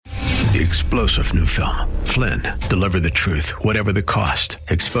The explosive new film, Flynn, deliver the truth, whatever the cost,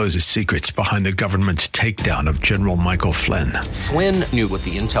 exposes secrets behind the government's takedown of General Michael Flynn. Flynn knew what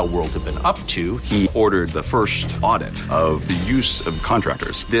the intel world had been up to. He ordered the first audit of the use of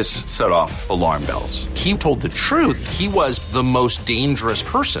contractors. This set off alarm bells. He told the truth. He was the most dangerous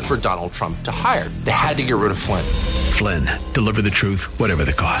person for Donald Trump to hire. They had to get rid of Flynn. Flynn, deliver the truth, whatever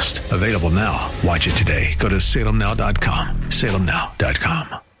the cost. Available now. Watch it today. Go to salemnow.com.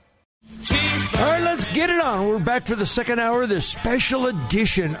 salemnow.com. All right, let's get it on. We're back for the second hour, the special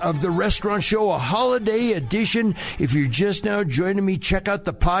edition of the Restaurant Show, a holiday edition. If you're just now joining me, check out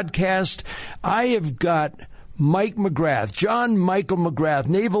the podcast. I have got Mike McGrath, John Michael McGrath,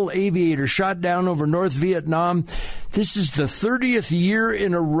 naval aviator, shot down over North Vietnam. This is the 30th year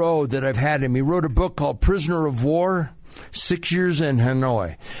in a row that I've had him. He wrote a book called Prisoner of War, 6 Years in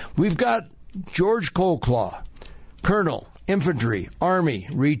Hanoi. We've got George Coleclaw, Colonel, Infantry, Army,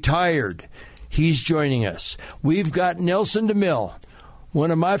 retired. He's joining us. We've got Nelson DeMille,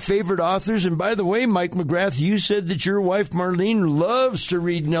 one of my favorite authors. And by the way, Mike McGrath, you said that your wife Marlene loves to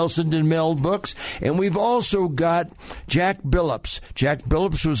read Nelson DeMille books. And we've also got Jack Billups. Jack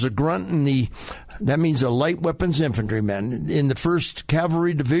Billups was a grunt in that means a light weapons infantryman in the 1st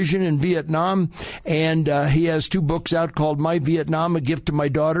Cavalry Division in Vietnam. And he has 2 books out called My Vietnam, A Gift to My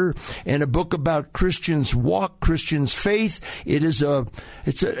Daughter, and a book about Christians' walk, Christians' faith. It's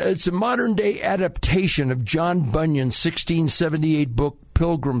a modern day adaptation of John Bunyan's 1678 book,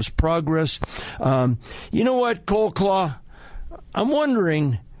 Pilgrim's Progress. You know what, Coleclaw? I'm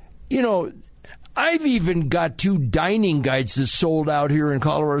wondering, I've even got 2 dining guides that sold out here in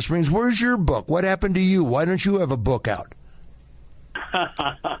Colorado Springs. Where's your book? What happened to you? Why don't you have a book out?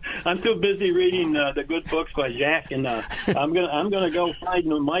 I'm too busy reading the good books by Jack, and I'm gonna go find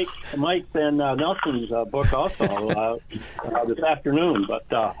Mike's and Nelson's book also this afternoon.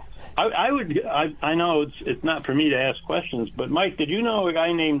 But I know it's not for me to ask questions, but Mike, did you know a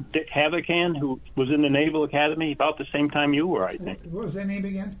guy named Dick Havacan who was in the Naval Academy about the same time you were? I think. What was that name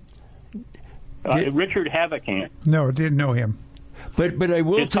again? Richard Havacan. No, I didn't know him. But I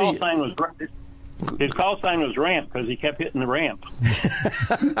will tell you. His call sign was Ramp because he kept hitting the ramp.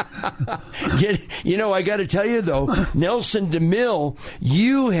 I got to tell you, though, Nelson DeMille,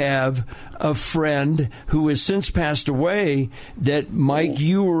 you have a friend who has since passed away that, Mike,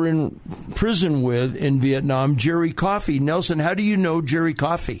 you were in prison with in Vietnam, Jerry Coffey. Nelson, how do you know Jerry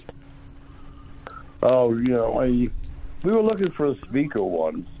Coffey? Oh, we were looking for a speaker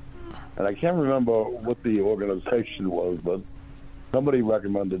once, and I can't remember what the organization was, but somebody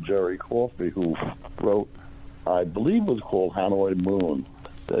recommended Jerry Coffey, who wrote, I believe it was called Hanoi Moon.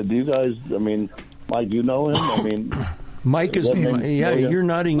 Do you guys, Mike, do you know him? Mike is, you're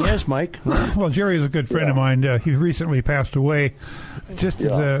nodding yes, Mike. Well, Jerry is a good friend of mine. He recently passed away. Just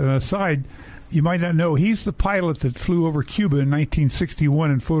as an aside, you might not know, he's the pilot that flew over Cuba in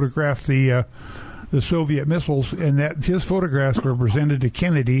 1961 and photographed the Soviet missiles, and that his photographs were presented to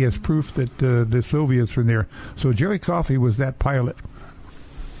Kennedy as proof that the Soviets were there. So Jerry Coffey was that pilot.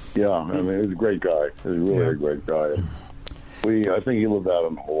 Yeah, he's a great guy. He's really a great guy. I think he lived out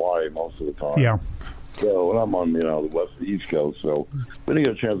in Hawaii most of the time. Yeah. So, and I'm on, the East Coast, so we didn't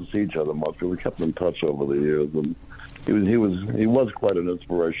get a chance to see each other much, but we kept in touch over the years, and he was quite an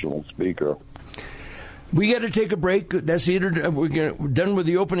inspirational speaker. We got to take a break. That's the we're done with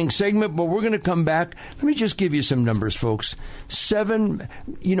the opening segment, but we're going to come back. Let me just give you some numbers, folks.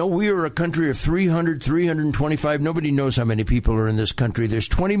 We are a country of 325. Nobody knows how many people are in this country. There's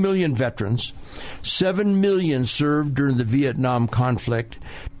 20 million veterans. 7 million served during the Vietnam conflict.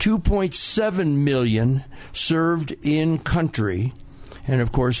 2.7 million served in country. And,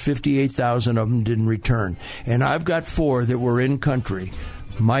 of course, 58,000 of them didn't return. And I've got 4 that were in country.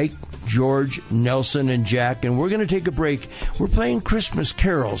 Mike, George, Nelson, and Jack, and we're going to take a break. We're playing Christmas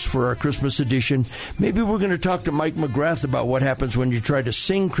carols for our Christmas edition. Maybe we're going to talk to Mike McGrath about what happens when you try to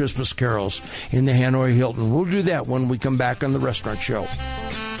sing Christmas carols in the Hanoi Hilton. We'll do that when we come back on The Restaurant Show.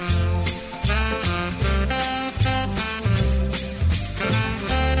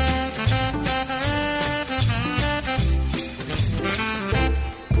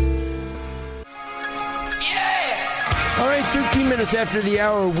 All right, 13 minutes after the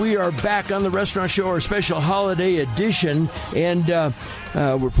hour, we are back on The Restaurant Show, our special holiday edition, and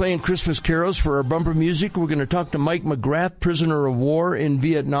we're playing Christmas carols for our bumper music. We're going to talk to Mike McGrath, prisoner of war in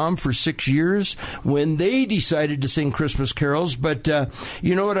Vietnam for 6 years, when they decided to sing Christmas carols. But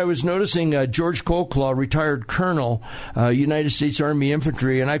you know what I was noticing? George Coleclaw, retired colonel, United States Army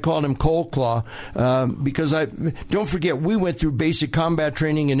Infantry, and I called him Coleclaw because don't forget, we went through basic combat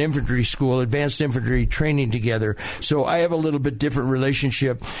training in infantry school, advanced infantry training together. So I have a little bit different different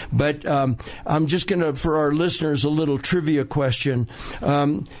relationship. But I'm just going to, for our listeners, a little trivia question.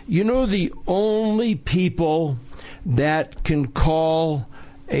 You know the only people that can call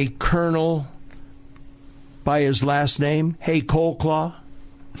a colonel by his last name, hey, Coldclaw,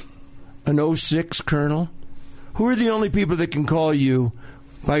 an 06 colonel? Who are the only people that can call you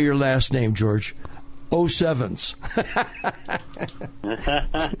by your last name, George? 07s.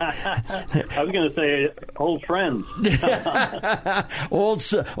 I was going to say old friends. Old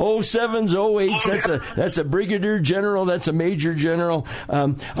 07s, 08s. That's a brigadier general. That's a major general.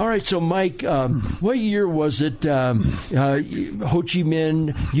 All right. So, Mike, what year was it? Ho Chi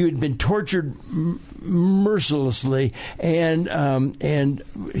Minh. You had been tortured mercilessly, and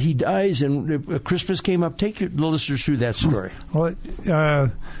he dies. And Christmas came up. Take the listeners through that story.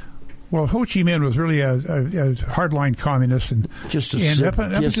 Well, Ho Chi Minh was really a hardline communist, and just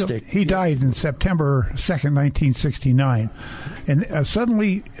sadistic. He died in September 2nd, 1969, and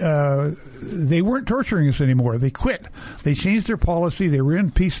suddenly they weren't torturing us anymore. They quit. They changed their policy. They were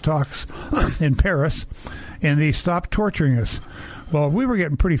in peace talks in Paris, and they stopped torturing us. Well, we were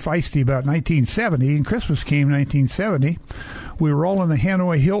getting pretty feisty about 1970, and Christmas came 1970. We were all in the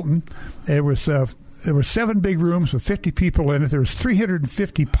Hanoi Hilton. There were 7 big rooms with 50 people in it. There was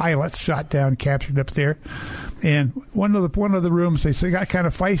 350 pilots shot down, captured up there. And one of the rooms, they got kind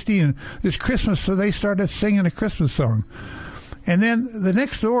of feisty, and it's Christmas, so they started singing a Christmas song. And then the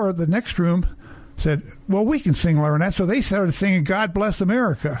next room said, well, we can sing louder than that. So they started singing God Bless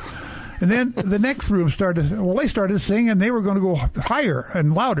America. And then the next room they started singing, and they were going to go higher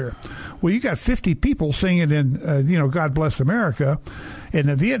and louder. Well, you got 50 people singing in, God Bless America. And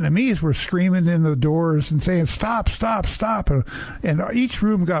the Vietnamese were screaming in the doors and saying, stop, stop, stop. And each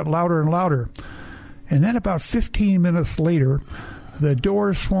room got louder and louder. And then about 15 minutes later, the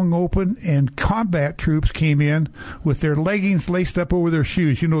doors swung open and combat troops came in with their leggings laced up over their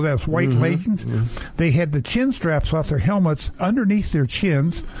shoes. You know, that's white leggings. Mm-hmm. They had the chin straps off their helmets underneath their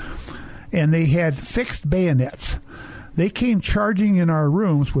chins, and they had fixed bayonets. They came charging in our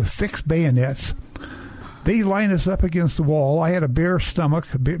rooms with fixed bayonets. They lined us up against the wall. I had a bare stomach.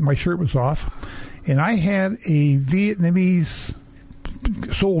 My shirt was off. And I had a Vietnamese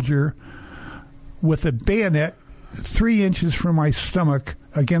soldier with a bayonet 3 inches from my stomach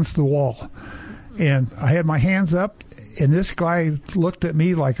against the wall. And I had my hands up, and this guy looked at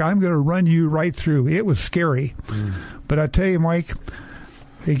me like, I'm going to run you right through. It was scary. But I tell you, Mike,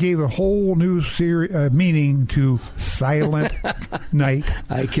 they gave a whole new meaning to Silent Night.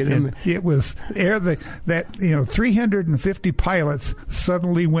 I can imagine. It was 350 pilots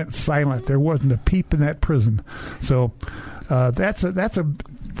suddenly went silent. There wasn't a peep in that prison. So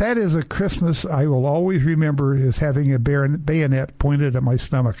that is a Christmas I will always remember, as having a bayonet pointed at my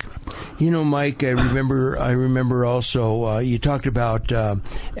stomach. You know, Mike, I remember also you talked about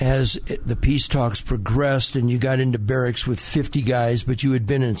as the peace talks progressed and you got into barracks with 50 guys, but you had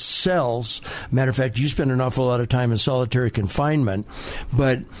been in cells. Matter of fact, you spent an awful lot of time in solitary confinement.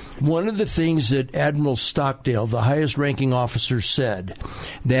 But one of the things that Admiral Stockdale, the highest ranking officer, said,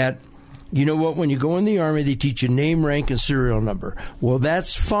 that you know what? When you go in the Army, they teach you name, rank, and serial number. Well,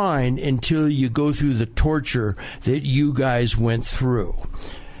 that's fine until you go through the torture that you guys went through.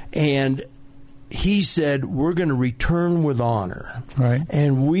 And he said, we're going to return with honor. Right.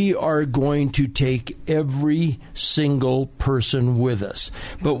 And we are going to take every single person with us.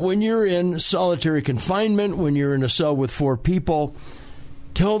 But when you're in solitary confinement, when you're in a cell with 4 people,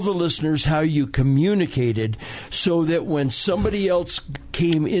 tell the listeners how you communicated so that when somebody else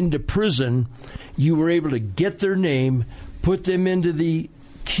came into prison, you were able to get their name, put them into the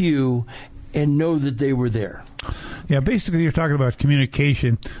queue, and know that they were there. Yeah, basically you're talking about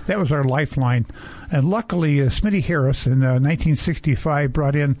communication. That was our lifeline. And luckily, Smitty Harris in 1965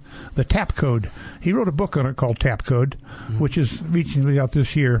 brought in the TAP code. He wrote a book on it called TAP Code, which is recently out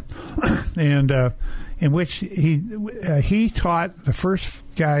this year. And in which he taught the first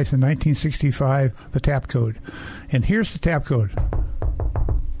guys in 1965 the TAP code. And here's the TAP code.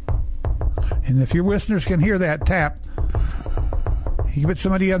 And if your listeners can hear that tap, you put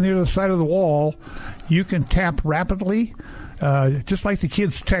somebody on the other side of the wall, you can tap rapidly, just like the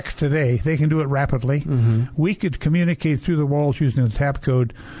kids text today. They can do it rapidly. Mm-hmm. We could communicate through the walls using the TAP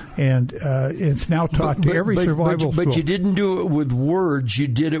code, and it's now taught to every survival school. But you didn't do it with words. You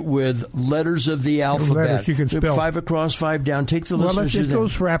did it with letters of the alphabet. Letters you can spell. 5 across, 5 down. Take the listeners. Well, it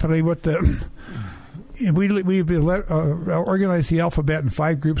goes rapidly. What we organize the alphabet in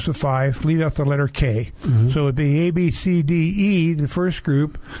 5 groups of 5, leave out the letter K. Mm-hmm. So it'd be A, B, C, D, E, the first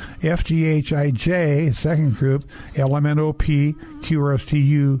group, F, G, H, I, J, the second group, L, M, N, O, P, Q, R, S, T,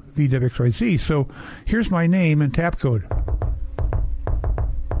 U, V, W, X, Y, Z. So here's my name and TAP code.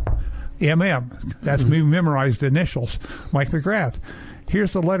 MM. That's me memorized the initials. Mike McGrath.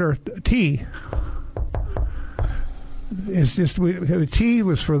 Here's the letter T. It's just T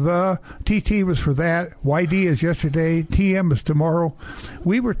was for the, TT was for that, YD is yesterday, TM is tomorrow.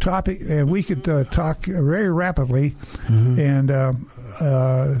 We were and we could talk very rapidly and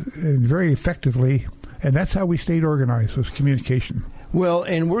very effectively, and that's how we stayed organized, was communication. Well,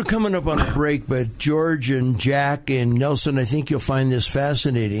 and we're coming up on a break, but George and Jack and Nelson, I think you'll find this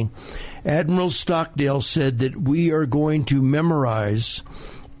fascinating. Admiral Stockdale said that we are going to memorize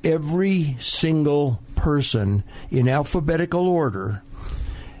every single person in alphabetical order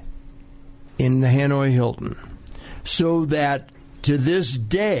in the Hanoi Hilton, so that to this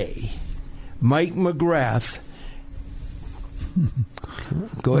day, Mike McGrath.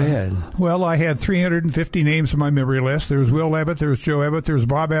 Go ahead. Well, I had 350 names on my memory list. There was Will Abbott, there was Joe Abbott, there was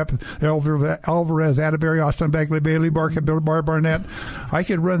Bob Abbott, Alvarez, Atterbury, Austin Bagley, Bailey, Bar Barnett. I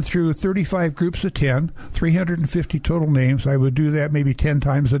could run through 35 groups of 10, 350 total names. I would do that maybe 10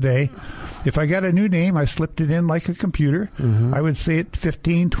 times a day. If I got a new name, I slipped it in like a computer. I would say it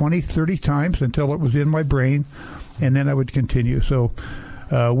 15, 20, 30 times until it was in my brain, and then I would continue. So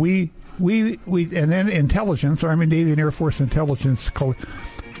we and then intelligence, Army, Navy, and Air Force intelligence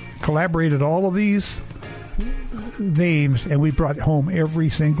collaborated all of these names, and we brought home every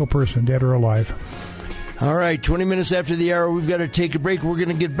single person, dead or alive. All right, 20 minutes after the hour, we've got to take a break. We're going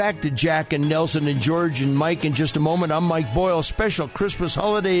to get back to Jack and Nelson and George and Mike in just a moment. I'm Mike Boyle, special Christmas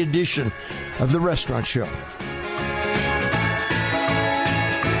holiday edition of The Restaurant Show.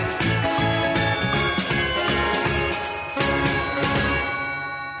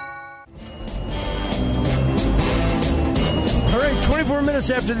 All right, 24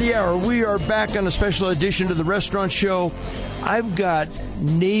 minutes after the hour, we are back on a special edition of The Restaurant Show. I've got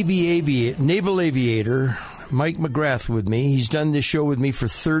Naval Aviator Mike McGrath with me. He's done this show with me for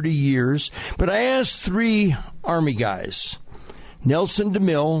 30 years. But I asked three Army guys. Nelson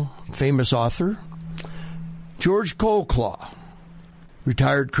DeMille, famous author. George Coleclaw,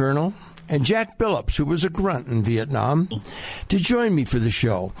 retired colonel. And Jack Billups, who was a grunt in Vietnam, to join me for the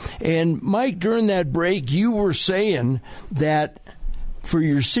show. And Mike, during that break, you were saying that for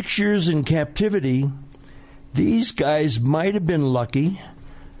your 6 years in captivity, these guys might have been lucky.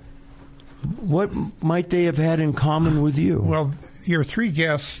 What might they have had in common with you? Well, your three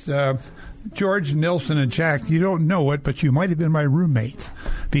guests, George, Nelson, and Jack, you don't know it, but you might have been my roommates,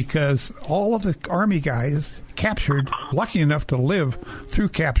 because all of the Army guys captured, lucky enough to live through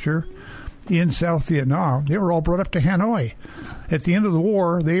capture in South Vietnam, they were all brought up to Hanoi. At the end of the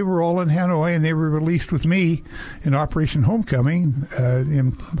war, they were all in Hanoi, and they were released with me in Operation Homecoming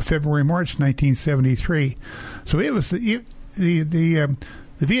in February-March 1973. So it was the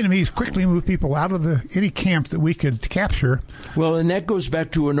Vietnamese quickly moved people out of any camp that we could capture. Well, and that goes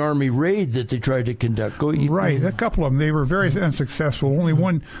back to an Army raid that they tried to conduct. Right, a couple of them. They were very unsuccessful. Only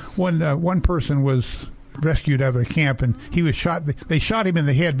one person was rescued out of the camp, and he was shot. They shot him in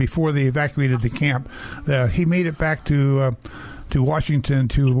the head before they evacuated the camp. He made it back to Washington,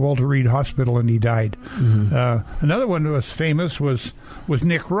 to Walter Reed Hospital, and he died. Another one that was famous was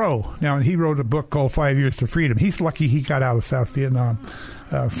Nick Rowe. Now, he wrote a book called 5 Years to Freedom. He's lucky he got out of South Vietnam.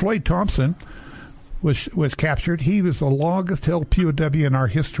 Floyd Thompson was captured. He was the longest held POW in our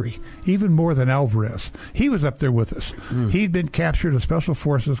history, even more than Alvarez. He was up there with us. He'd been captured, a Special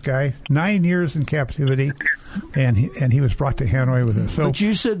Forces guy, 9 years in captivity, and he was brought to Hanoi with us. So, but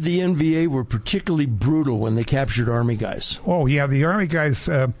you said the NVA were particularly brutal when they captured Army guys. Oh, yeah, the Army guys,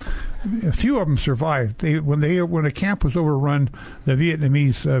 a few of them survived. When a camp was overrun, the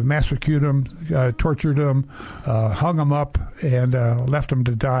Vietnamese massacred them, tortured them, hung them up, and left them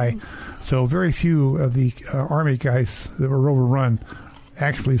to die. So very few of the Army guys that were overrun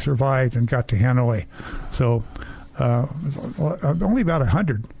actually survived and got to Hanoi. So only about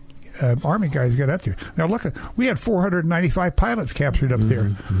 100 Army guys got out there. Now look, we had 495 pilots captured up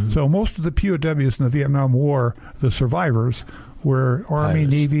there. So most of the POWs in the Vietnam War, the survivors, were Army,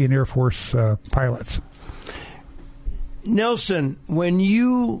 Navy, and Air Force pilots. Nelson, when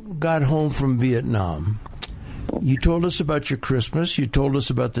you got home from Vietnam, you told us about your Christmas. You told us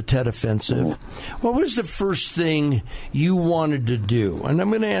about the Tet Offensive. What was the first thing you wanted to do? And I'm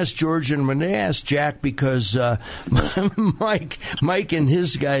going to ask George and I'm going to ask Jack, because Mike and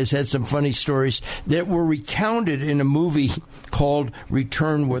his guys had some funny stories that were recounted in a movie called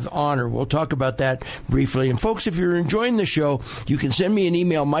Return with Honor. We'll talk about that briefly. And folks, if you're enjoying the show, you can send me an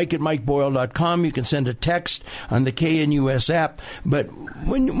email, mike@mikeboyle.com. You can send a text on the KNUS app. But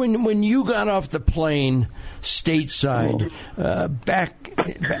when you got off the plane stateside,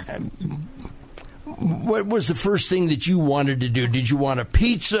 what was the first thing that you wanted to do? Did you want a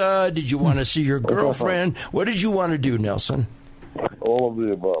pizza? Did you want to see your girlfriend? What did you want to do, Nelson? All of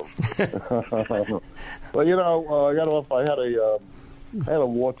the above. Well, I got off. I had a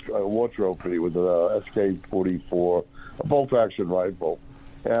war trophy with an SK-44, a bolt-action rifle,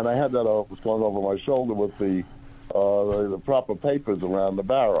 and I had that slung over my shoulder with the proper papers around the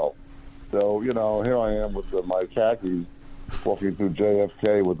barrel. So, here I am with my khakis walking through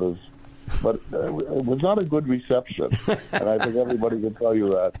JFK with this. But it was not a good reception, and I think everybody can tell you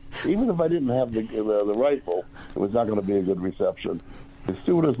that. Even if I didn't have the rifle, it was not going to be a good reception. The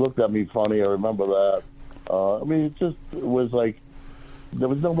stewardess looked at me funny. I remember that. It was like there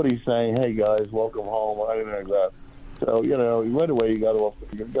was nobody saying, "Hey guys, welcome home," or anything like that. So right away you got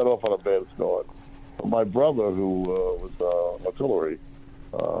off on a bad start. My brother, who was an artillery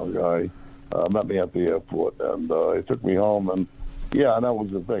guy, met me at the airport, and he took me home. And and that was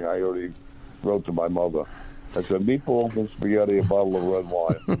the thing. I already wrote to my mother. I said, meatballs and spaghetti, a bottle of red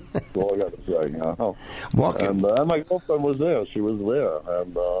wine. That's all I got to say. And my girlfriend was there. She was there.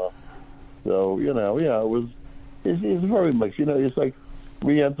 And it's very mixed. It's like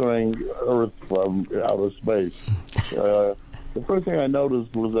re-entering Earth from outer space. The first thing I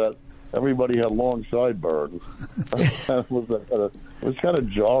noticed was that everybody had long sideburns. It was kind of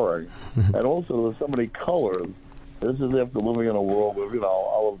jarring. And also there were so many colors. This is after living in a world with,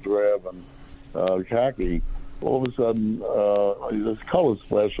 olive drab and khaki. All of a sudden, there's colors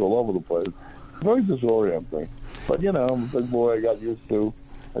splash all over the place. Very disorienting. But, big boy, I got used to.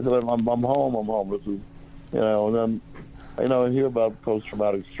 I said, I'm home. This is, and then, I hear about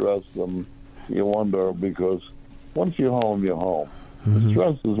post-traumatic stress, and you wonder, because once you're home, you're home. The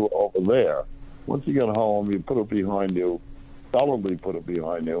stress is over there. Once you get home, you put it behind you, solidly put it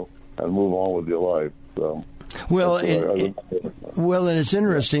behind you, and move on with your life. So. Well, and it's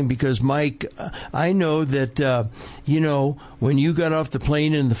interesting because, Mike, I know that, when you got off the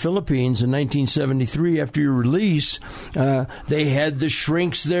plane in the Philippines in 1973 after your release, they had the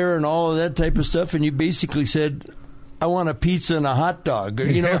shrinks there and all of that type of stuff, and you basically said, I want a pizza and a hot dog. All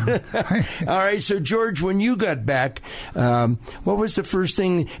right, so, George, when you got back, what was the first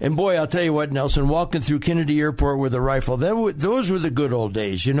thing? And, boy, I'll tell you what, Nelson, walking through Kennedy Airport with a rifle, those were the good old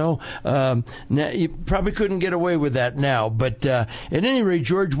days, Now, you probably couldn't get away with that now. But at any rate,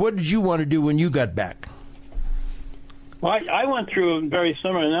 George, what did you want to do when you got back? Well, I went through very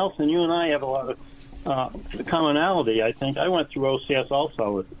similar to Nelson. You and I have a lot of commonality, I think. I went through OCS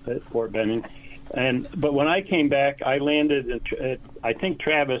also at Fort Benning. But when I came back, I landed at, I think,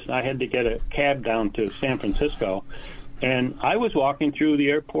 Travis. I had to get a cab down to San Francisco. And I was walking through the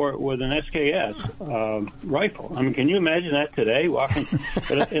airport with an SKS rifle. I mean, can you imagine that today? Walking,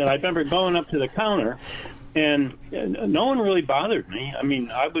 and I remember going up to the counter, and no one really bothered me. I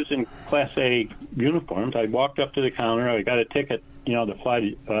mean, I was in Class A uniforms. I walked up to the counter. I got a ticket, to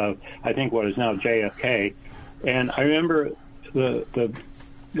fly to, I think, what is now JFK. And I remember the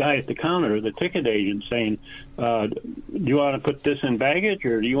guy at the counter, the ticket agent, saying, do you want to put this in baggage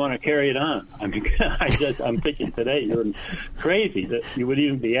or do you want to carry it on? I mean, I'm thinking today you're crazy that you would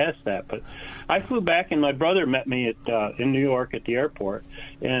even be asked that. But I flew back, and my brother met me in New York at the airport.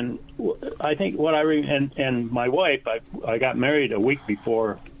 And I think and my wife, I got married a week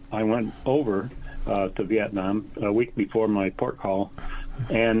before I went over to Vietnam, a week before my port call.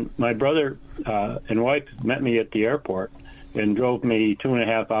 And my brother and wife met me at the airport and drove me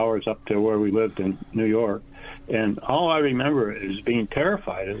 2.5 hours up to where we lived in New York. And all I remember is being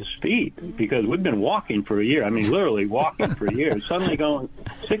terrified of the speed, because we'd been walking for a year. I mean, literally walking for a year. Suddenly going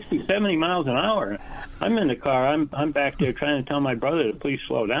 60, 70 miles an hour. I'm in the car. I'm back there trying to tell my brother to please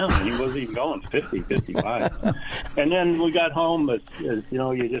slow down, and he wasn't even going 50, 55. And then we got home, as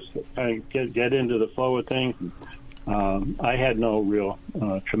you just kind of get into the flow of things. I had no real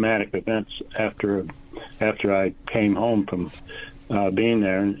traumatic events after I came home from being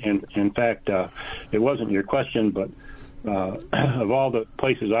there. And in fact, it wasn't your question, but of all the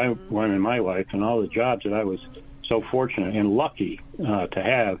places I went in my life and all the jobs that I was so fortunate and lucky to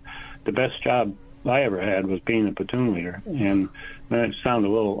have, the best job I ever had was being a platoon leader. And that sounds a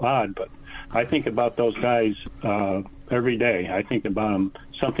little odd, but I think about those guys every day. I think about them,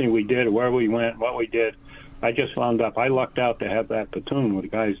 something we did, where we went, what we did. I just wound up, I lucked out to have that platoon with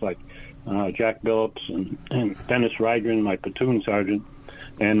guys like Jack Billups and Dennis Rydgren, my platoon sergeant,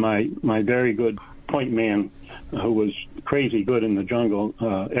 and my very good point man who was crazy good in the jungle,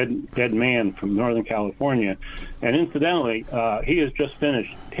 Ed Mann from Northern California. And incidentally, he has just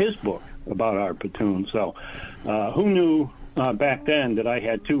finished his book about our platoon. So who knew back then that I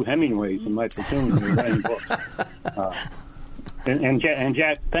had two Hemingways in my platoon who were writing books? And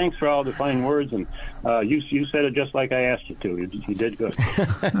Jack, thanks for all the fine words, and you said it just like I asked you to. You did good.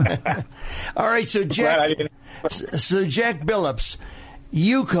 All right, so Jack Billups,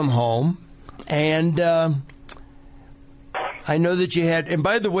 you come home, and I know that you had. And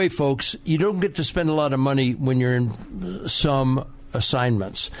by the way, folks, you don't get to spend a lot of money when you're in some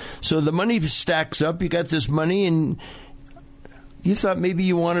assignments. So the money stacks up. You got this money, and you thought maybe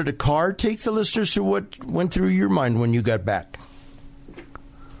you wanted a car. Take the listeners to what went through your mind when you got back.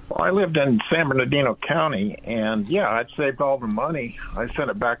 Well, I lived in San Bernardino County, and, yeah, I'd saved all the money. I sent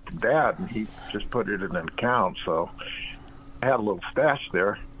it back to Dad, and he just put it in an account. So I had a little stash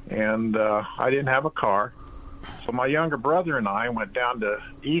there, and I didn't have a car. So my younger brother and I went down to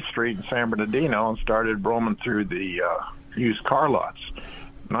E Street in San Bernardino and started roaming through the used car lots.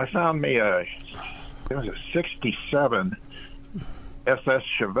 And I found me it was a 67 SS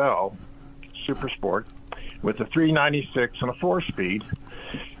Chevelle Super Sport with a 396 and a 4-speed.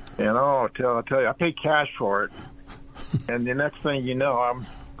 And I'll tell you, I paid cash for it. And the next thing you know, I'm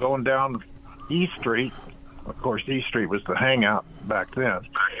going down E Street. Of course, E Street was the hangout back then.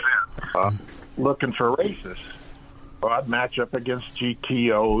 Looking for races. Well, I'd match up against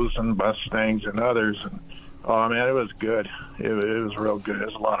GTOs and Mustangs and others. And, oh, man, it was good. It was real good. It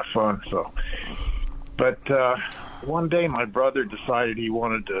was a lot of fun. But one day my brother decided he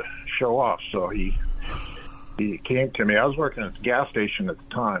wanted to show off, so he came to me. I was working at the gas station at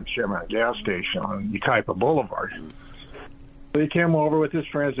the time, Chevron gas station on Yucaipa Boulevard. So he came over with his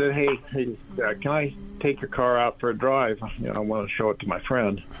friend and said, hey, can I take your car out for a drive? I want to show it to my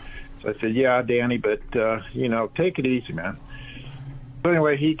friend. So I said, yeah, Danny, but, take it easy, man. So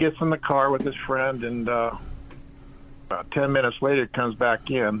anyway, he gets in the car with his friend, and about 10 minutes later, comes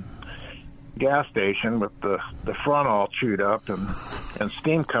back in, gas station with the front all chewed up and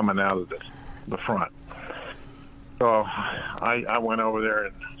steam coming out of the front. So I went over there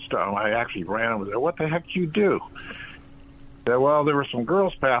and I actually ran over there. What the heck did you do? Said, well, there were some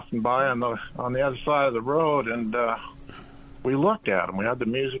girls passing by on the other side of the road, and we looked at them. We had the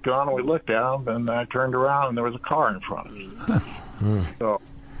music on, and we looked at them, and I turned around, and there was a car in front of me.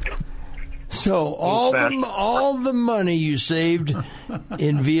 So all the money you saved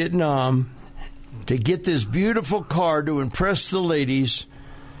in Vietnam to get this beautiful car to impress the ladies,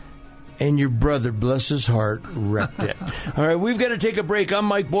 and your brother, bless his heart, wrecked it. All right, we've got to take a break. I'm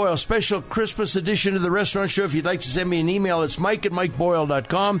Mike Boyle, special Christmas edition of the Restaurant Show. If you'd like to send me an email, it's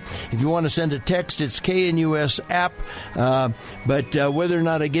mike@mikeboyle.com. If you want to send a text, it's KNUS app. But whether or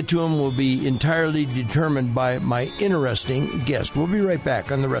not I get to them will be entirely determined by my interesting guest. We'll be right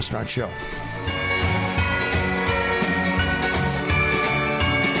back on the Restaurant Show.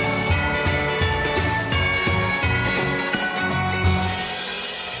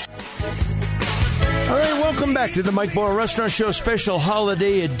 Welcome back to the Mike Boyle Restaurant Show special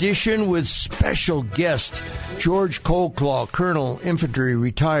holiday edition with special guest George Coldclaw, Colonel, Infantry,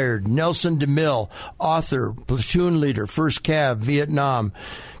 retired, Nelson DeMille, author, platoon leader, 1st Cav, Vietnam,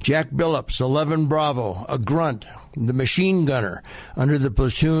 Jack Billups, 11 Bravo, a grunt, the machine gunner, under the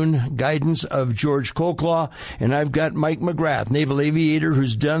platoon guidance of George Coldclaw. And I've got Mike McGrath, naval aviator,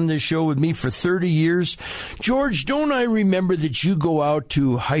 who's done this show with me for 30 years. George, don't I remember that you go out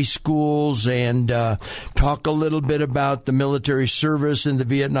to high schools and talk a little bit about the military service and the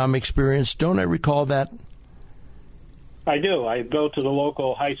Vietnam experience? Don't I recall that? I do. I go to the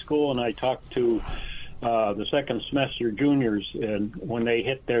local high school and I talk to the second semester juniors, and when they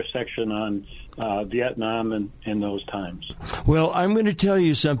hit their section on Vietnam and in those times. Well, I'm going to tell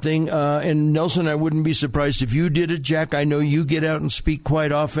you something, and Nelson, I wouldn't be surprised if you did it. Jack, I know you get out and speak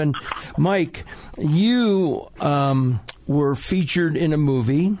quite often. Mike, you were featured in a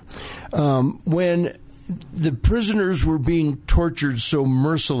movie when the prisoners were being tortured so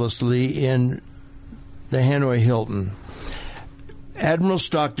mercilessly in the Hanoi Hilton. Admiral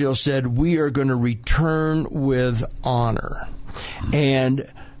Stockdale said, we are going to return with honor. And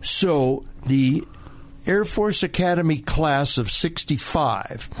so the Air Force Academy class of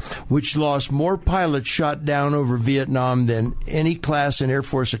 65, which lost more pilots shot down over Vietnam than any class in Air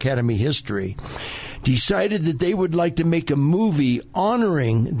Force Academy history, decided that they would like to make a movie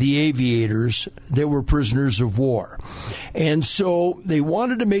honoring the aviators that were prisoners of war. And so they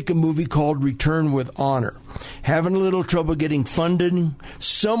wanted to make a movie called Return with Honor. Having a little trouble getting funding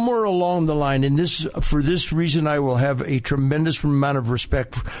somewhere along the line, and for this reason I will have a tremendous amount of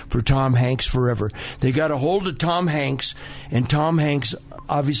respect for Tom Hanks forever. They got a hold of Tom Hanks, and Tom Hanks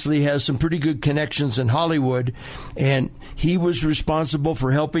obviously has some pretty good connections in Hollywood, and he was responsible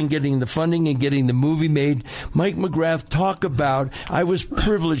for helping getting the funding and getting the movie made. Mike McGrath, talk about, I was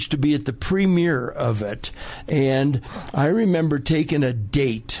privileged to be at the premiere of it, and I remember taking a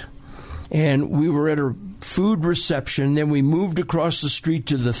date, and we were at a food reception, then we moved across the street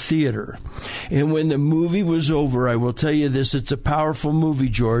to the theater. And when the movie was over, I will tell you this, it's a powerful movie,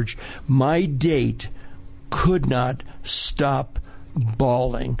 George. My date could not stop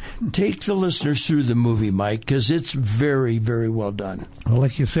bawling. Take the listeners through the movie, Mike, because it's very, very well done. Well,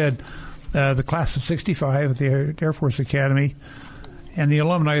 like you said, the class of 65 at the Air Force Academy and the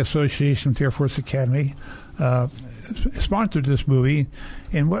Alumni Association at the Air Force Academy sponsored this movie.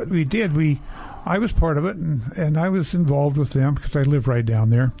 And what we did, I was part of it, and I was involved with them because I live right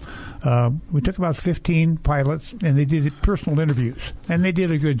down there. We took about 15 pilots, and they did personal interviews, and they did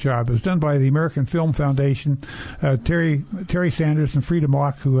a good job. It was done by the American Film Foundation, Terry Sanders and Frida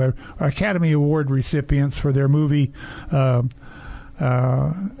Mock, who are Academy Award recipients for their movie. It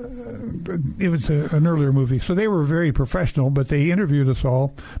was an earlier movie, so they were very professional. But they interviewed us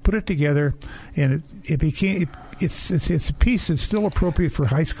all, put it together, and it became. It's a piece that's still appropriate for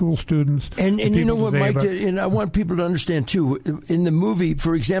high school students. And you know what, Mike, and I want people to understand, too, in the movie,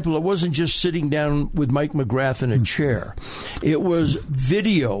 for example, it wasn't just sitting down with Mike McGrath in a chair. It was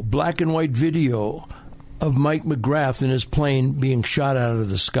video, black and white video of Mike McGrath in his plane being shot out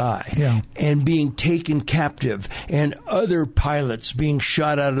of the sky and being taken captive, and other pilots being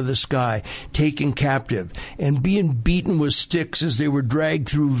shot out of the sky, taken captive, and being beaten with sticks as they were dragged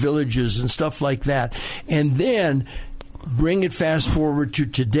through villages and stuff like that. And then bring it fast forward to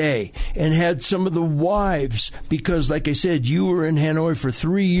today, and had some of the wives, because like I said, you were in Hanoi for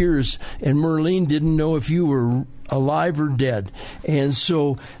 3 years, and Merlene didn't know if you were alive or dead. And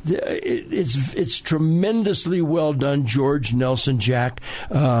so it's tremendously well done, George, Nelson, Jack.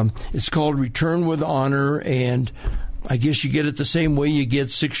 It's called Return with Honor, and I guess you get it the same way you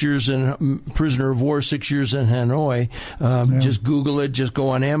get 6 years in Prisoner of War, 6 years in Hanoi. Just Google it. Just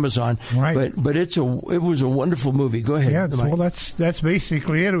go on Amazon. Right. But it was a wonderful movie. Go ahead. Yeah. Well, that's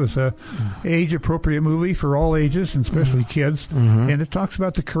basically it. It was a age appropriate movie for all ages, and especially kids. And it talks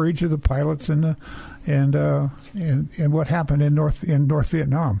about the courage of the pilots and what happened in North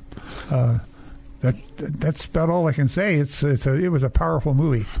Vietnam. That's about all I can say. It was a powerful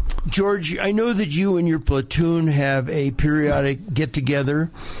movie. George, I know that you and your platoon have a periodic get-together.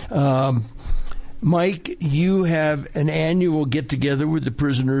 Mike, you have an annual get-together with the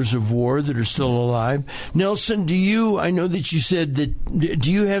prisoners of war that are still alive. Nelson, I know that you said that,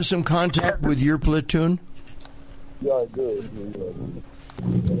 do you have some contact with your platoon? Yeah, I do.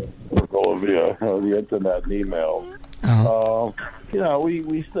 All via the internet and email.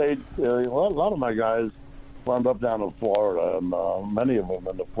 We stayed. A lot of my guys wound up down in Florida, and many of them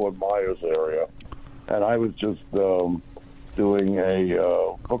in the Fort Myers area. And I was just doing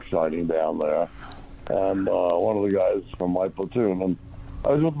a book signing down there, and one of the guys from my platoon, and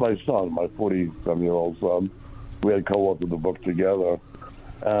I was with my son, my 40-some-year-old son. We had co-authored the book together,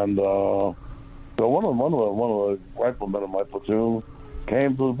 and so one of the riflemen in my platoon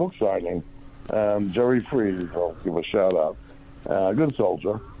came to the book signing, and Jerry Freed, I'll give a shout out, good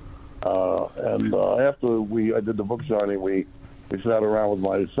soldier. And after I did the book signing, we sat around with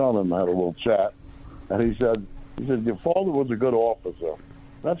my son and had a little chat. And he said, your father was a good officer.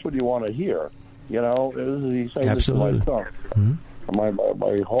 That's what you want to hear, He said this to my son. Mm-hmm. My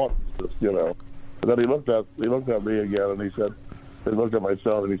heart, But then he looked at me again, and he looked at my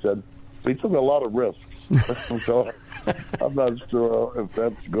son, and he said, he took a lot of risks. So I'm not sure if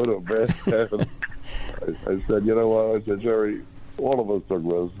that's good or bad. I said, you know what? I said, Jerry, all of us took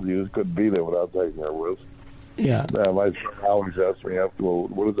risks. You just couldn't be there without taking a risk. Yeah. My son Alex asked me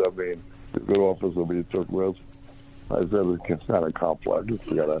afterward, what does that mean? A good officer, but you took risks. I said, it's kind of complex.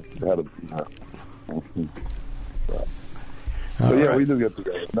 You had to be there. So, yeah, we do get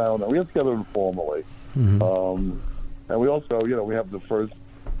together. No, we get together informally. Mm-hmm. And we also, we have the first,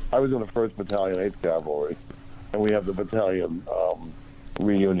 I was in the 1st Battalion, 8th Cavalry, and we have the battalion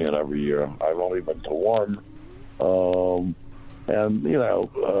reunion every year. I've only been to one. And,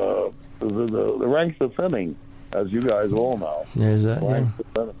 the ranks are thinning, as you guys all know. Is that, ranks are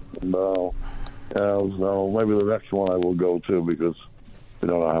thinning. And, so maybe the next one I will go to, because we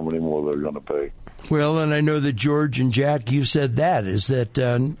don't know how many more they're going to pay. Well, and I know that George and Jack, you said that, is that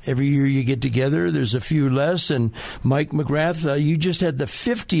every year you get together, there's a few less. And Mike McGrath, you just had the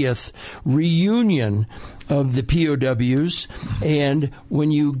 50th reunion of the POWs. And when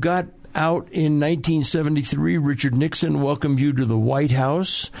you got out in 1973, Richard Nixon welcomed you to the White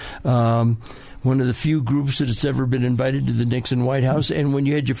House. one of the few groups that has ever been invited to the Nixon White House. And when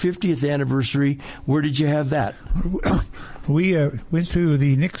you had your 50th anniversary, where did you have that? We went to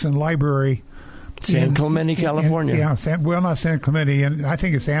the Nixon Library. San Clemente, California. Not San Clemente, and I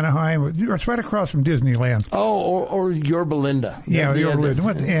think it's Anaheim. It's right across from Disneyland. Oh, or Yorba Linda. Yeah, Yorba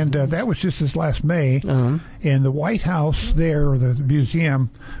Linda. And that was just this last May. Uh-huh. And the White House there, or the museum,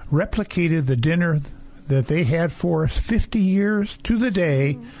 replicated the dinner that they had for us 50 years to the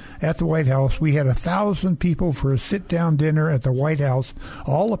day at the White House. We had 1,000 people for a sit-down dinner at the White House,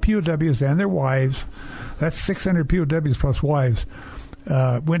 all the POWs and their wives. That's 600 POWs plus wives.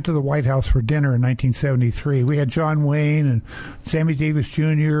 Went to the White House for dinner in 1973. We had John Wayne and Sammy Davis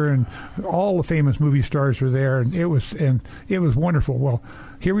Jr. and all the famous movie stars were there, and it was wonderful. Well,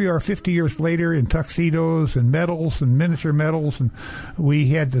 here we are 50 years later in tuxedos and medals and miniature medals, and we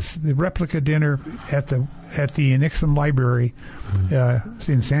had the replica dinner at the Nixon Library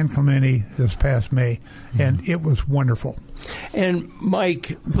in San Clemente this past May, and it was wonderful. And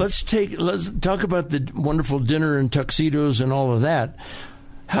Mike, let's talk about the wonderful dinner and tuxedos and all of that.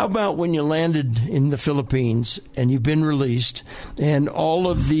 How about when you landed in the Philippines and you've been released, and all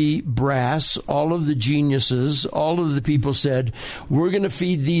of the brass, all of the geniuses, all of the people said, we're going to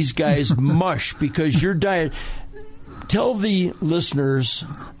feed these guys mush because your diet. Tell the listeners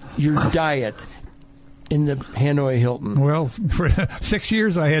your diet in the Hanoi Hilton. Well, for 6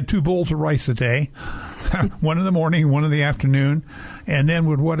 years I had 2 bowls of rice a day. One in the morning, one in the afternoon, and then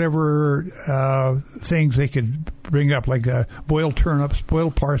with whatever things they could bring up, like boiled turnips,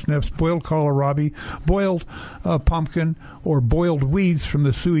 boiled parsnips, boiled kohlrabi, boiled pumpkin, or boiled weeds from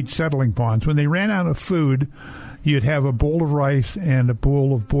the sewage settling ponds. When they ran out of food, you'd have a bowl of rice and a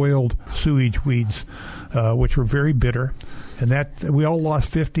bowl of boiled sewage weeds, which were very bitter. And that we all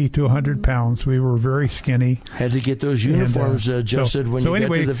lost 50 to 100 pounds. We were very skinny. Had to get those uniforms adjusted when you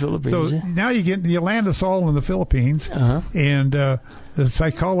got to the Philippines. So now you land us all in the Philippines, and the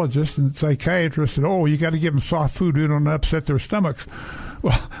psychologist and psychiatrist said, "Oh, you got to give them soft food. We don't upset their stomachs."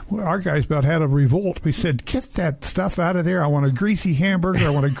 Well, our guys about had a revolt. We said, get that stuff out of there. I want a greasy hamburger.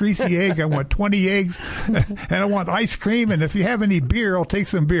 I want a greasy egg. I want 20 eggs. And I want ice cream. And if you have any beer, I'll take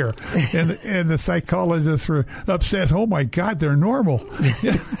some beer. And the psychologists were upset. Oh, my God, they're normal.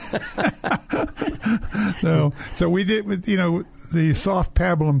 So we did, the soft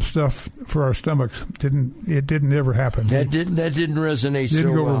pablum stuff for our stomachs didn't ever happen. That didn't resonate so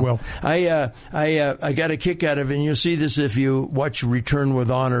didn't go well. over well. I got a kick out of it, and you'll see this if you watch Return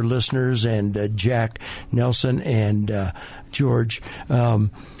with Honor, listeners, and Jack Nelson and George.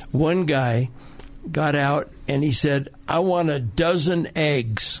 One guy got out and he said, "I want a dozen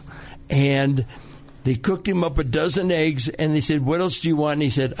eggs," and they cooked him up a dozen eggs, and they said, "What else do you want?" And he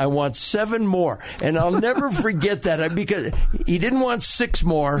said, "I want 7 more." And I'll never forget that, because he didn't want 6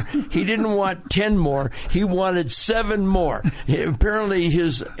 more. He didn't want 10 more. He wanted 7 more. Apparently,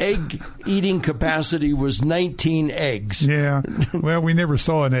 his egg-eating capacity was 19 eggs. Yeah. Well, we never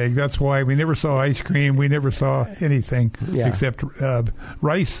saw an egg. That's why we never saw ice cream. We never saw anything except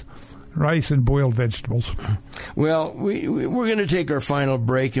rice and boiled vegetables. Well, we're going to take our final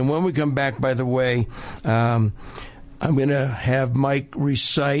break, and when we come back, by the way, I'm going to have Mike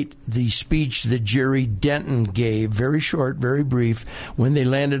recite the speech that Jerry Denton gave, very short, very brief, when they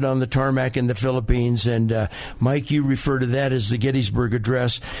landed on the tarmac in the Philippines. And Mike, you refer to that as the Gettysburg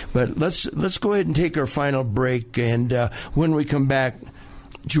Address. But let's go ahead and take our final break, and when we come back,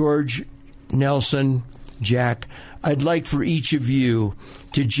 George, Nelson, Jack, I'd like for each of you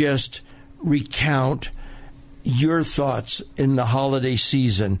to just recount your thoughts in the holiday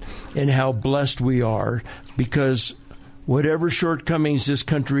season and how blessed we are, because whatever shortcomings this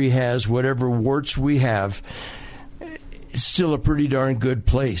country has, whatever warts we have, it's still a pretty darn good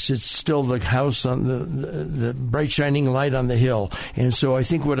place. It's still the house on the bright shining light on the hill. And so I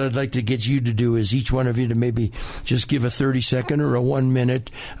think what I'd like to get you to do is each one of you to maybe just give a 30-second or a 1 minute,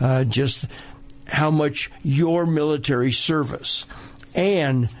 just how much your military service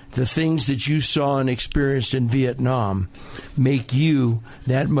and the things that you saw and experienced in Vietnam make you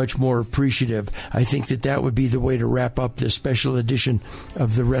that much more appreciative. I think that would be the way to wrap up this special edition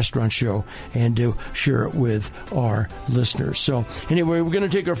of the Restaurant Show and to share it with our listeners. So anyway, we're going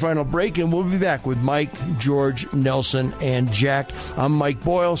to take our final break, and we'll be back with Mike, George, Nelson, and Jack. I'm Mike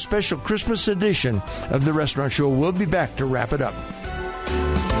Boyle, special Christmas edition of the Restaurant Show. We'll be back to wrap it up.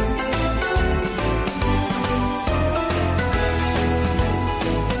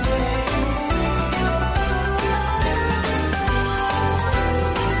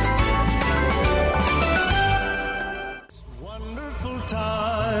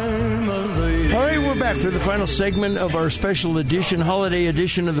 back for the final segment of our special edition, holiday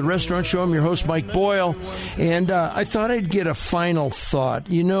edition of the Restaurant Show. I'm your host, Mike Boyle, and I thought I'd get a final thought.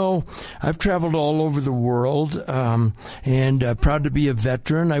 You know, I've traveled all over the world, and proud to be a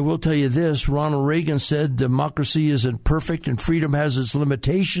veteran. I will tell you this, Ronald Reagan said democracy isn't perfect and freedom has its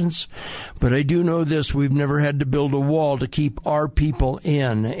limitations, but I do know this, we've never had to build a wall to keep our people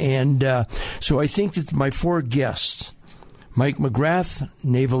in, and so I think that my four guests, Mike McGrath,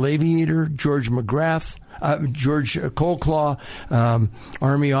 naval aviator, George Coleclaw,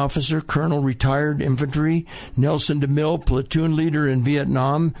 Army officer, colonel, retired infantry, Nelson DeMille, platoon leader in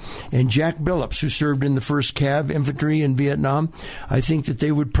Vietnam, and Jack Billups, who served in the 1st Cav Infantry in Vietnam. I think that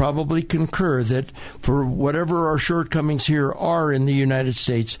they would probably concur that for whatever our shortcomings here are in the United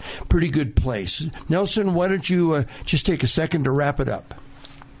States, pretty good place. Nelson, why don't you just take a second to wrap it up?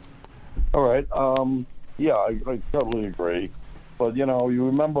 All right. Yeah, I totally agree. But, you know, you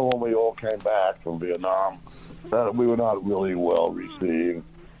remember when we all came back from Vietnam, that we were not really well received.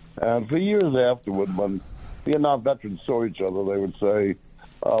 And for years afterward, when Vietnam veterans saw each other, they would say,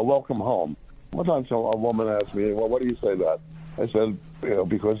 welcome home. One time a woman asked me, well, what do you say that? I said, you know,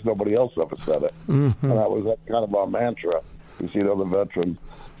 because nobody else ever said it. Mm-hmm. And that was kind of our mantra. You see other veterans.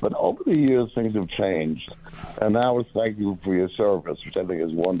 But over the years, things have changed. And now it's thank you for your service, which I think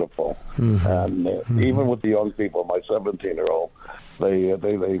is wonderful. Mm-hmm. And even with the young people, my 17-year-old,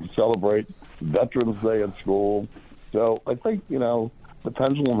 they celebrate Veterans Day at school. So I think, you know, the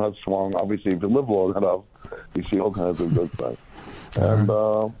pendulum has swung. Obviously, if you live long enough, you see all kinds of good things. And,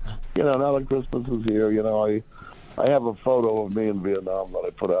 you know, now that Christmas is here, you know, I have a photo of me in Vietnam that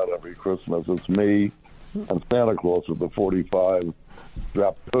I put out every Christmas. It's me and Santa Claus with the 45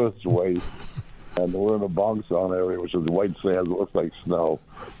 strapped to his waist, and we're in a Bong Son area, which is white sand. It looks like snow.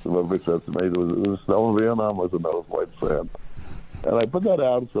 Somebody says to me, "Was it snow in Vietnam?" I said, "No, it's white sand." And I put that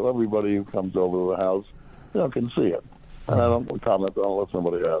out so everybody who comes over to the house, you know, can see it. And I don't comment on it unless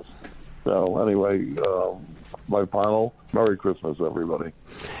somebody asks. So anyway, my final Merry Christmas, everybody.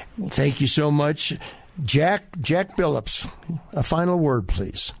 Thank you so much, Jack Billups. A final word,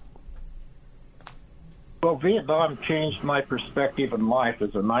 please. Well, Vietnam changed my perspective in life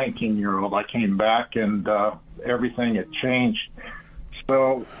as a 19-year-old. I came back and everything had changed.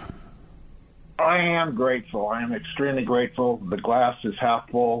 So I am grateful. I am extremely grateful. The glass is half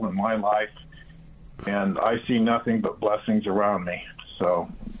full in my life, and I see nothing but blessings around me. So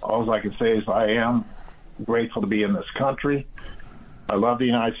all I can say is I am grateful to be in this country. I love the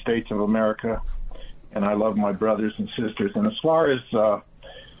United States of America, and I love my brothers and sisters. And as far as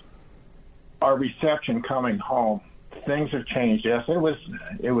our reception coming home, things have changed. Yes, it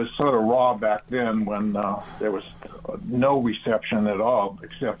was sort of raw back then when there was no reception at all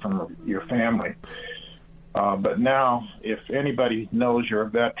except from your family. But now, if anybody knows you're a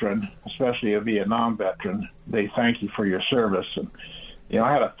veteran, especially a Vietnam veteran, they thank you for your service. And, you know,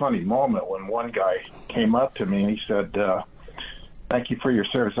 I had a funny moment when one guy came up to me and he said, thank you for your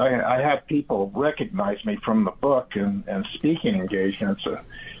service. I had people recognize me from the book and speaking engagements.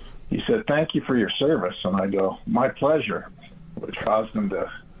 He said, thank you for your service. And I go, my pleasure, which caused him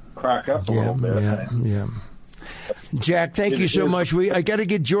to crack up a little bit. Yeah. Jack, thank you so much. I got to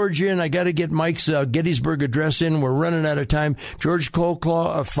get George in. I got to get Mike's Gettysburg Address in. We're running out of time. George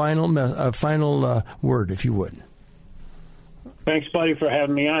Coleclaw, a final word, if you would. Thanks, buddy, for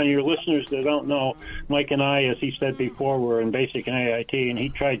having me on. Your listeners that don't know, Mike and I, as he said before, were in basic and AIT, and he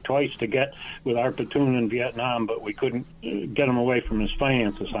tried twice to get with our platoon in Vietnam, but we couldn't get him away from his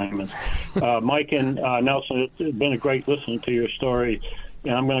finance assignments. Mike and Nelson, it's been a great listening to your story,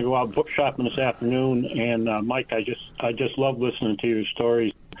 and I'm going to go out book shopping this afternoon. And Mike, I just love listening to your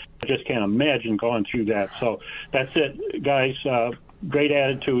stories. I just can't imagine going through that. So that's it, guys. Great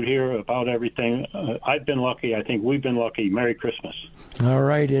attitude here about everything. I've been lucky. I think we've been lucky. Merry Christmas. All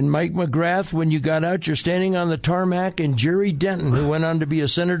right. And Mike McGrath, when you got out, you're standing on the tarmac, and Jerry Denton, who went on to be a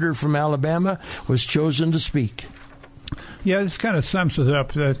senator from Alabama, was chosen to speak. Yeah, this kind of sums it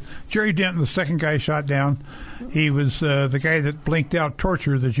up. Jerry Denton, the second guy shot down, he was the guy that blinked out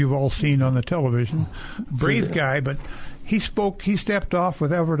torture that you've all seen on the television. Brave guy, but he stepped off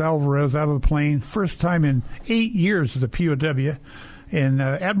with Everett Alvarez out of the plane, first time in 8 years as a POW. And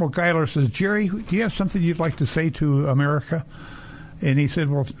Admiral Geiler says, Jerry, do you have something you'd like to say to America? And he said,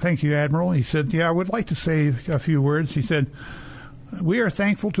 well, thank you, Admiral. He said, yeah, I would like to say a few words. He said, we are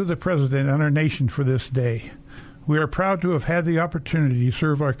thankful to the President and our nation for this day. We are proud to have had the opportunity to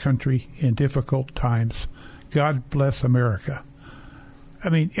serve our country in difficult times. God bless America. I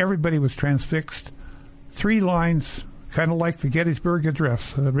mean, everybody was transfixed. 3 lines, kind of like the Gettysburg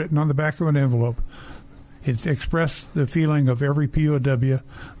Address, written on the back of an envelope. It expressed the feeling of every POW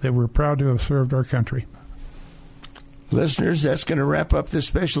that we're proud to have served our country. Listeners, that's going to wrap up this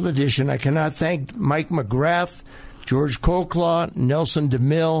special edition. I cannot thank Mike McGrath, George Colclaw, Nelson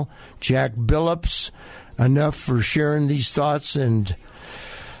DeMille, Jack Billups enough for sharing these thoughts and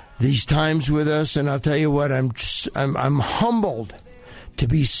these times with us. And I'll tell you what, I'm humbled to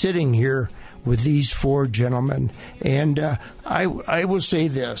be sitting here with these four gentlemen. And I will say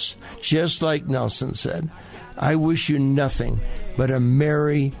this, just like Nelson said, I wish you nothing but a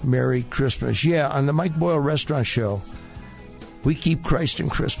Merry, Merry Christmas. Yeah, on the Mike Boyle Restaurant Show, we keep Christ in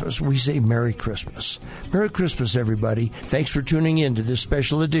Christmas. We say Merry Christmas. Merry Christmas, everybody. Thanks for tuning in to this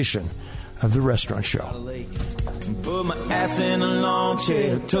special edition of The Restaurant Show. Put my ass in a lawn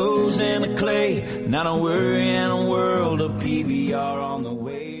chair, toes in the clay. Not a worry in a world of PBR on the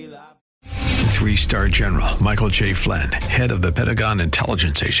way. 3-star General Michael J. Flynn, head of the Pentagon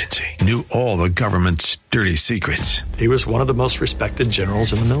Intelligence Agency, knew all the government's dirty secrets. He was one of the most respected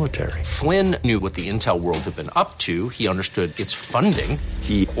generals in the military. Flynn knew what the intel world had been up to. He understood its funding.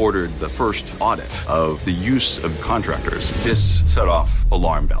 He ordered the first audit of the use of contractors. This set off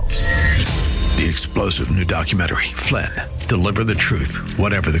alarm bells. The explosive new documentary, Flynn, Deliver the Truth,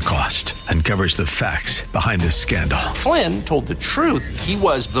 Whatever the Cost, uncovers the facts behind this scandal. Flynn told the truth. He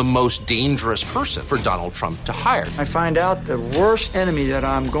was the most dangerous person for Donald Trump to hire. I find out the worst enemy that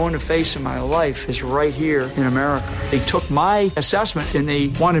I'm going to face in my life is right here in America. They took my assessment and they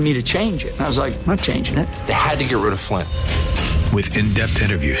wanted me to change it. And I was like, I'm not changing it. They had to get rid of Flynn. With in-depth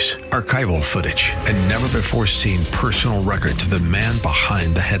interviews, archival footage, and never-before-seen personal records of the man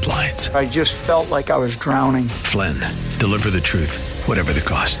behind the headlines. I just felt like I was drowning. Flynn, Deliver the Truth, Whatever the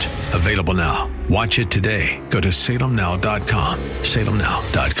Cost. Available now. Watch it today. Go to salemnow.com.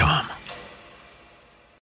 salemnow.com.